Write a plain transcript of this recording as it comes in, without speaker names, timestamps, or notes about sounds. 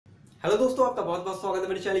Hello दोस्तों, आपका बहुत बहुत स्वागत है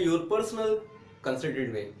मेरे चैनल योर पर्सनल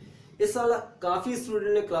कंसल्टेंट में। इस साल काफ़ी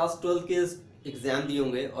स्टूडेंट ने क्लास 12 के एग्जाम दिए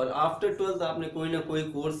होंगे और आफ्टर 12 आपने कोई ना कोई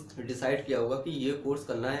कोर्स डिसाइड किया होगा कि ये कोर्स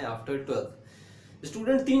करना है आफ्टर 12।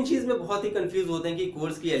 स्टूडेंट तीन चीज़ में बहुत ही कंफ्यूज होते हैं कि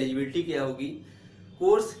कोर्स की एलिजिबिलिटी क्या होगी,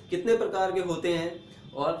 कोर्स कितने प्रकार के होते हैं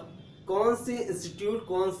और कौन सी इंस्टीट्यूट,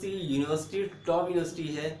 कौन सी यूनिवर्सिटी, टॉप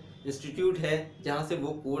इंस्टीट्यूट है जहाँ से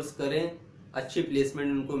वो कोर्स करें, अच्छी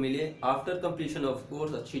प्लेसमेंट उनको मिले, आफ्टर कंप्लीशन ऑफ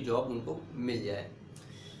कोर्स अच्छी जॉब उनको मिल जाए।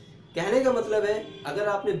 कहने का मतलब है, अगर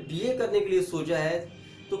आपने बीए करने के लिए सोचा है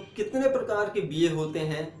तो कितने प्रकार के बीए होते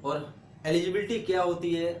हैं और एलिजिबिलिटी क्या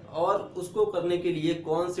होती है और उसको करने के लिए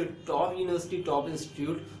कौन से टॉप यूनिवर्सिटी, टॉप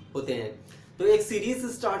इंस्टीट्यूट होते हैं। तो एक सीरीज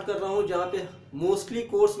स्टार्ट कर रहा हूँ जहाँ पे मोस्टली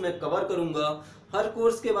कोर्स मैं कवर करूँगा। हर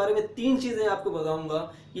कोर्स के बारे में तीन चीज़ें आपको बताऊंगा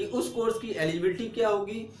कि उस कोर्स की एलिजिबिलिटी क्या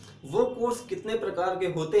होगी, वो कोर्स कितने प्रकार के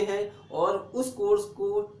होते हैं और उस कोर्स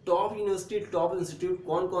को टॉप यूनिवर्सिटी, टॉप इंस्टीट्यूट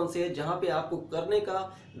कौन कौन से हैं जहाँ पे आपको करने का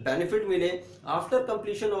बेनिफिट मिले, आफ्टर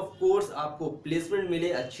कंप्लीशन ऑफ कोर्स आपको प्लेसमेंट मिले,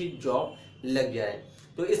 अच्छी जॉब लग जाए।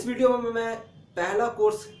 तो इस वीडियो में मैं पहला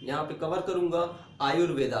कोर्स यहाँ पे कवर करूँगा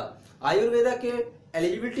आयुर्वेदा। आयुर्वेदा के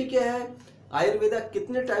एलिजिबिलिटी क्या है, आयुर्वेदा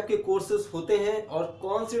कितने टाइप के कोर्सेज होते हैं और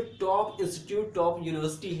कौन से टॉप इंस्टीट्यूट, टॉप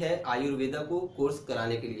यूनिवर्सिटी है आयुर्वेदा को कोर्स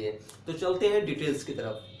कराने के लिए। तो चलते हैं डिटेल्स की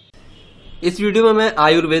तरफ। इस वीडियो में मैं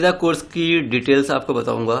आयुर्वेदा कोर्स की डिटेल्स आपको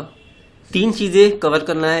बताऊंगा। तीन चीज़ें कवर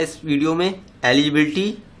करना है इस वीडियो में,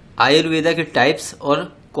 एलिजिबिलिटी, आयुर्वेदा के टाइप्स और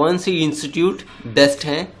कौन सी इंस्टीट्यूट बेस्ट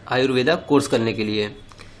हैं आयुर्वेदा कोर्स करने के लिए।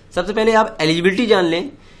 सबसे पहले आप एलिजिबिलिटी जान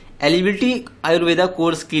लें। एलिजिबिलिटी आयुर्वेदा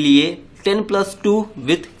कोर्स के लिए 10+2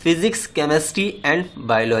 with physics, chemistry and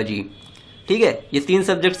biology. ठीक है, ये तीन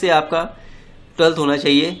सब्जेक्ट से आपका 12th होना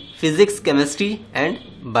चाहिए, फिजिक्स, केमिस्ट्री एंड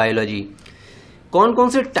बायोलॉजी। कौन कौन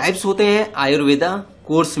से टाइप्स होते हैं आयुर्वेदा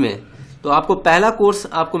कोर्स में, तो आपको पहला कोर्स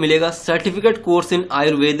आपको मिलेगा certificate course in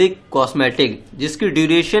Ayurvedic cosmetic, जिसकी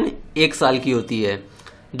ड्यूरेशन 1 साल की होती है।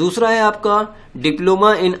 दूसरा है आपका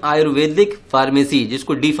डिप्लोमा इन आयुर्वेदिक फार्मेसी,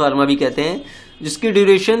 जिसको D.Pharma भी कहते हैं, जिसकी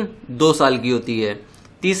ड्यूरेशन 2 साल की होती है।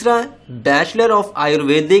 तीसरा bachelor of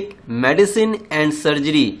Ayurvedic medicine and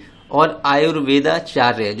surgery और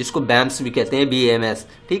आयुर्वेदाचार्य, जिसको B.A.M.S भी कहते हैं, B.A.M.S।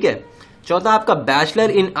 ठीक है। चौथा आपका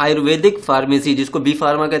बैचलर इन आयुर्वेदिक फार्मेसी, जिसको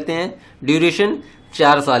B.Pharma कहते हैं, ड्यूरेशन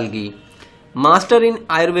 4 साल की। मास्टर इन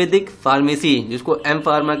आयुर्वेदिक फार्मेसी, जिसको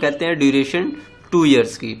M.Pharma कहते हैं, ड्यूरेशन 2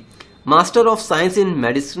 ईयर्स की। Master of science in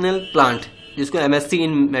medicinal plant, जिसको M.Sc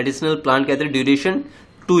इन मेडिसिनल प्लांट कहते हैं, duration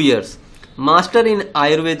 2 years. Master in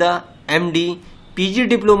Ayurveda MD, PG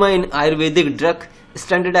diploma in Ayurvedic drug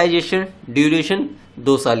standardisation, duration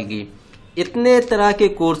 2 साल की। इतने तरह के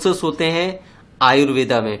कोर्सेस होते हैं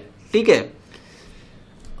आयुर्वेदा में। ठीक है,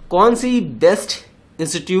 कौन सी बेस्ट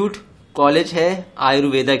इंस्टीट्यूट, कॉलेज है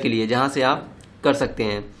आयुर्वेदा के लिए जहां से आप कर सकते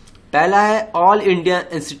हैं। पहला है all India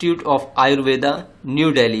institute of Ayurveda,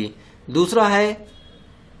 new Delhi. दूसरा है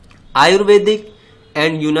आयुर्वेदिक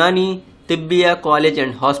एंड यूनानी Tibbia college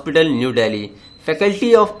and hospital, new Delhi.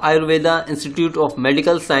 Faculty of Ayurveda institute of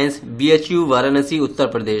medical science, BHU Varanasi, Uttar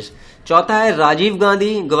Pradesh. चौथा है Rajiv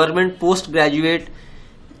Gandhi government post graduate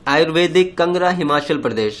Ayurvedic, Kangra, Himachal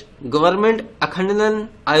Pradesh. Government अखंडन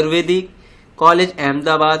Ayurvedic college,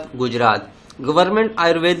 Ahmedabad, Gujarat. Government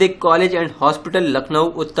Ayurvedic college and hospital, Lucknow,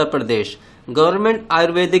 Uttar Pradesh. Government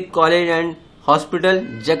Ayurvedic college and hospital,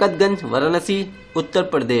 Jagatganj, Varanasi, Uttar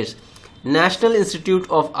Pradesh. National institute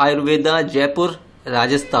of Ayurveda, Jaipur,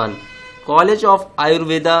 Rajasthan. College of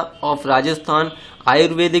Ayurveda of Rajasthan,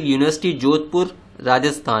 Ayurvedic university, Jodhpur,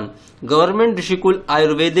 Rajasthan. Government Rishikul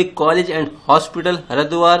Ayurvedic college and hospital,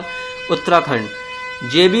 Haridwar, Uttarakhand.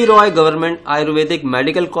 JB Roy government Ayurvedic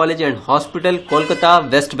medical college and hospital, Kolkata,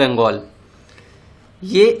 waste Bengal.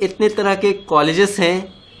 ये इतने तरह के colleges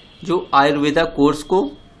हैं जो Ayurveda course को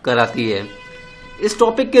कराती है। इस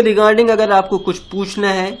टॉपिक के रिगार्डिंग अगर आपको कुछ पूछना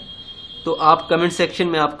है तो आप कमेंट सेक्शन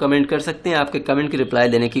में आप कमेंट कर सकते हैं, आपके कमेंट की रिप्लाई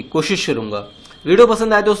देने की कोशिश करूंगा। वीडियो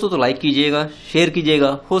पसंद आए दोस्तों तो लाइक कीजिएगा, शेयर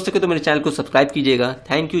कीजिएगा, हो सके तो मेरे चैनल को सब्सक्राइब कीजिएगा।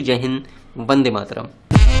 थैंक यू, जय हिंद, वंदे मातरम।